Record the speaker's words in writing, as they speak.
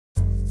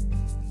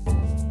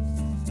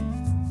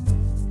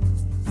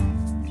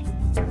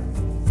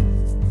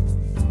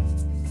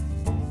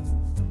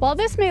While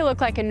this may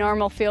look like a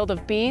normal field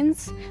of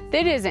beans,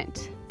 it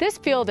isn't. This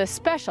field is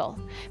special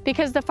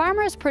because the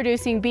farmer is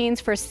producing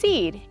beans for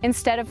seed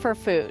instead of for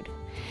food.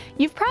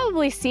 You've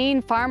probably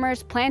seen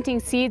farmers planting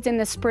seeds in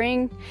the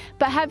spring,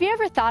 but have you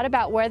ever thought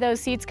about where those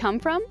seeds come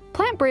from?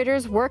 Plant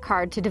breeders work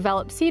hard to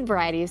develop seed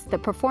varieties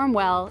that perform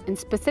well in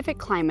specific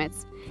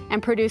climates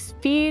and produce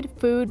feed,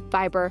 food,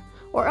 fiber,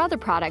 or other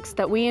products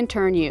that we in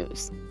turn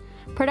use.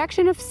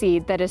 Production of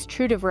seed that is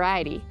true to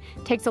variety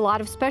takes a lot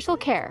of special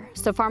care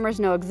so farmers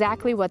know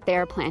exactly what they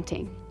are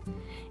planting.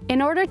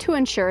 In order to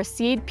ensure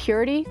seed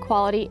purity,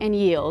 quality, and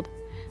yield,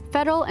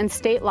 federal and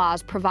state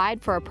laws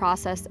provide for a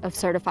process of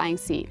certifying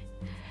seed.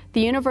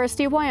 The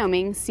University of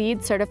Wyoming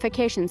Seed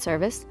Certification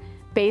Service,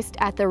 based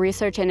at the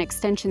Research and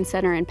Extension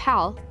Center in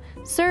Powell,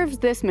 serves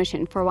this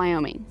mission for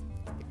Wyoming.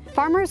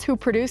 Farmers who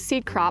produce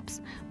seed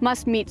crops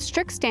must meet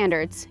strict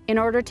standards in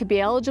order to be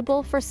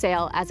eligible for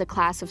sale as a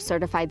class of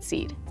certified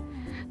seed.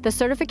 The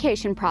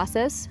certification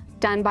process,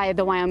 done by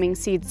the Wyoming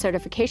Seed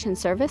Certification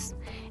Service,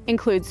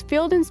 includes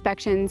field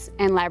inspections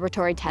and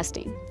laboratory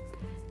testing.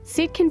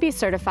 Seed can be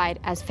certified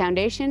as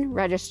foundation,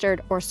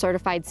 registered, or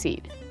certified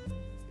seed.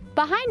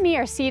 Behind me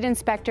are seed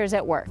inspectors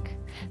at work.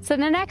 So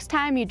the next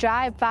time you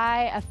drive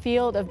by a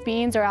field of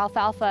beans or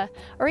alfalfa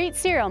or eat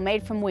cereal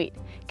made from wheat,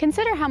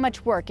 consider how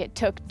much work it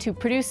took to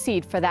produce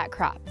seed for that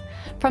crop.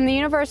 From the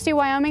University of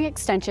Wyoming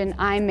Extension,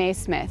 I'm Mae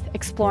Smith,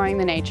 exploring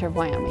the nature of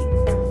Wyoming.